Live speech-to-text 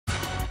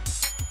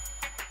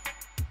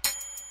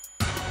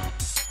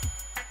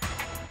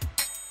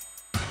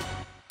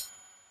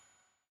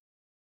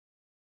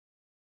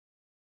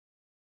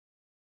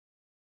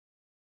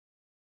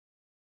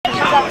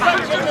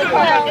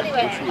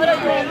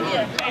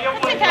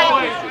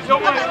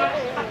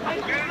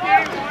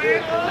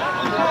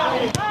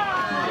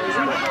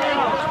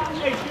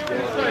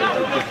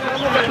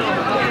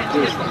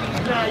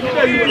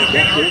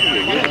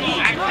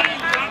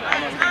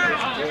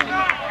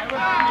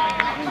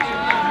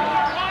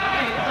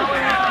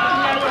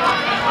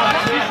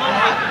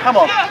Come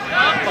on.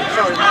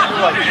 Sorry,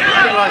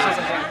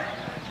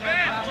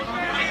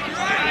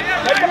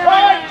 take the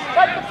point!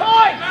 Take the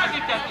point!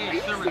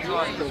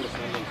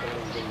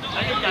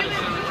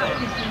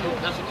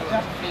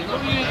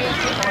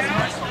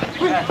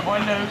 Yes,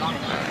 one no.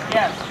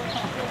 Yes.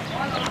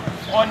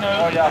 One no.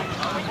 Oh, yeah.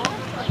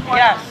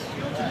 Yes.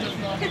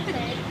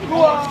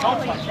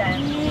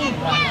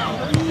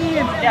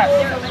 Yes.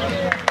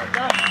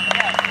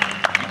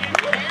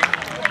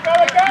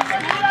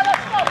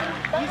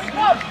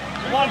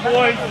 Come on,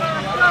 boys.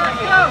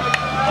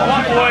 Come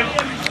on, boys.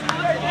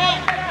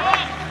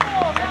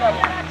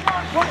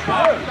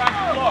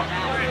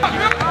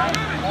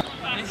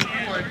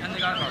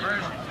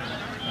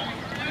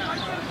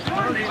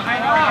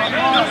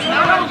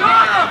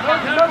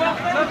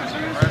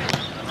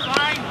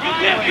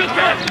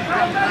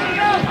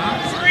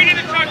 Screen in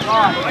the touch.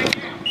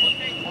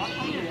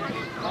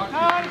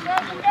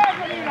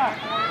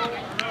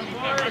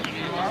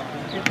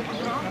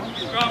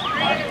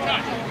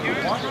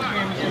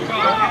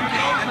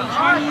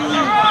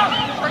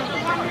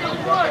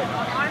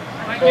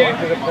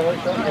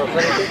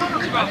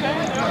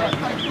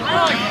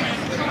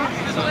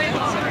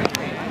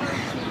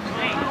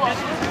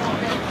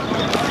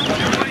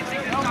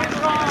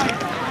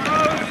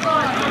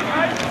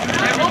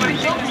 Everybody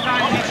take this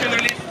time to make sure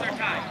their lists are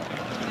tied.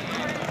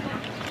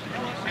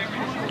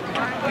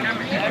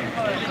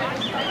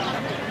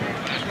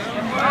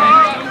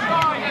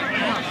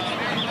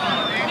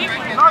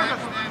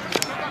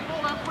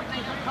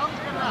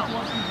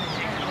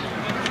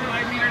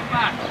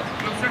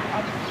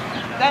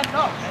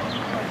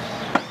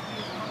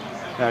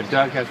 Now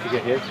Doug has to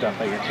get his stuff,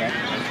 I guess,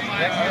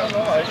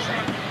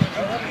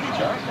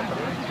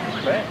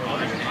 right?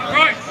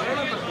 Right.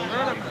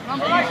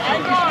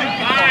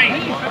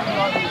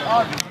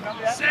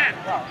 Set.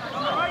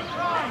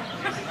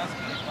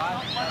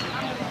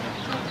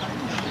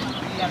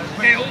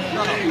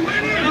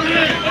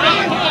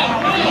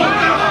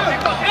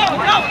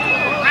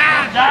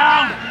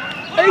 Down!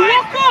 Hey,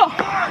 walk up!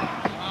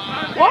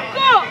 Walk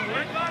up!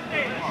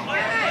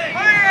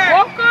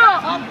 Walk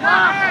up!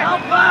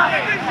 Help back!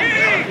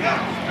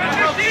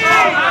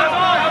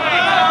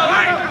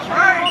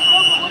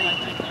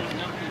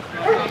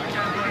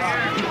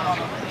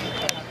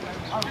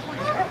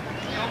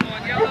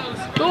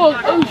 Go!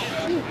 Oh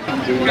shit!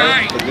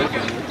 Right.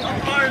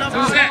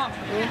 Set.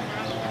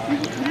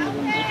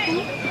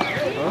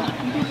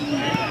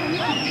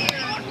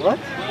 What?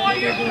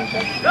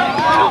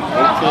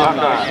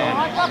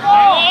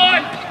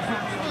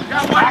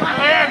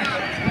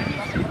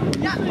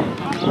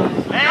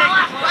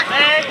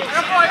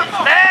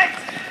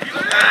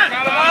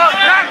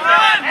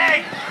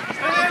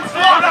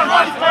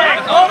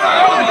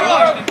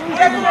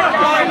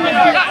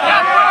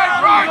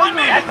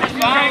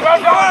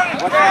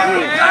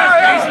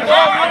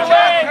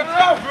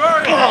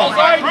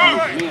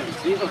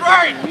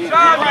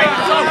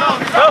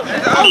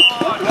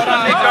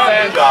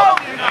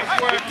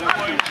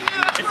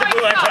 It's a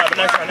blue line job, but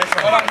nice one, nice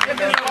one.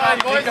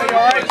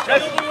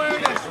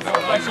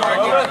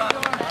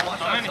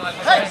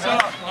 Hey,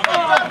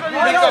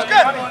 that's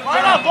good.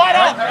 Line up, line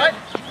up.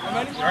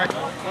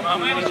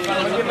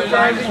 Give me a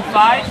jersey.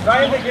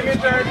 5. Give me a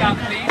jersey. Down,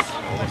 please.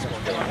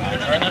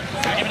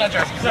 Give me that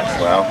jersey.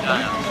 Wow.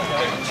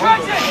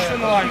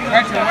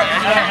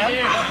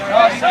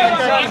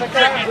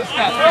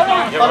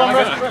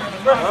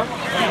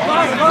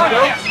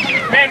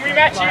 Man,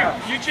 rematch you.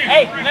 You choose.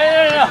 Hey,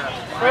 no.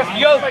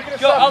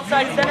 Go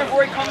outside center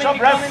before he come in. Come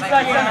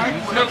inside center.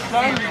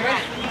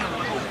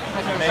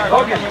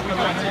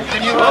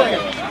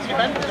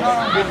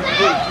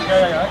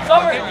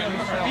 Summer.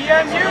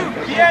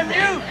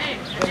 BMU.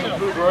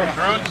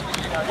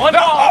 One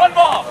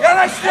ball. Yeah,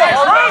 nice stick.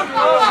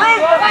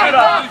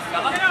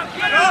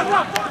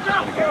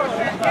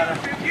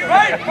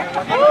 Right.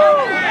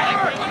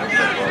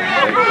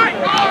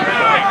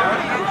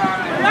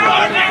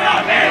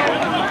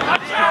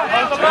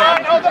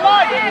 Hold the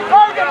line.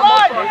 Target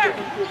line.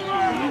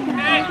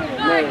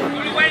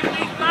 Move away,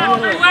 please.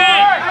 Move away.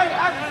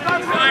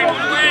 Fine,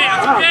 move away.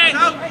 That's okay.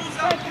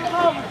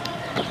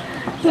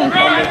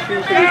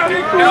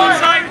 Go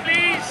outside,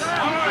 please.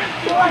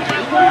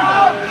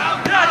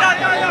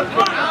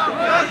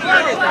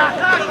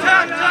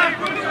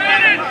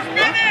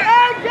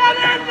 Get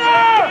in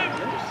there!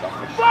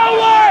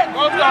 Forward!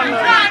 Hold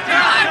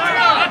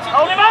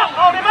him up!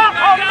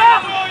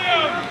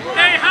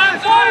 Hey,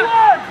 hands on!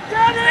 Forward!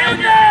 Get in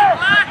there!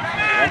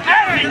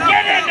 Harry,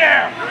 get in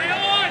there!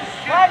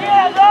 Right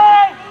in,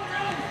 Lloyd!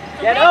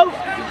 Get out.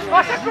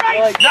 That's a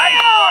great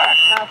steal!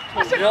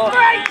 That's a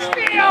great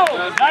steal!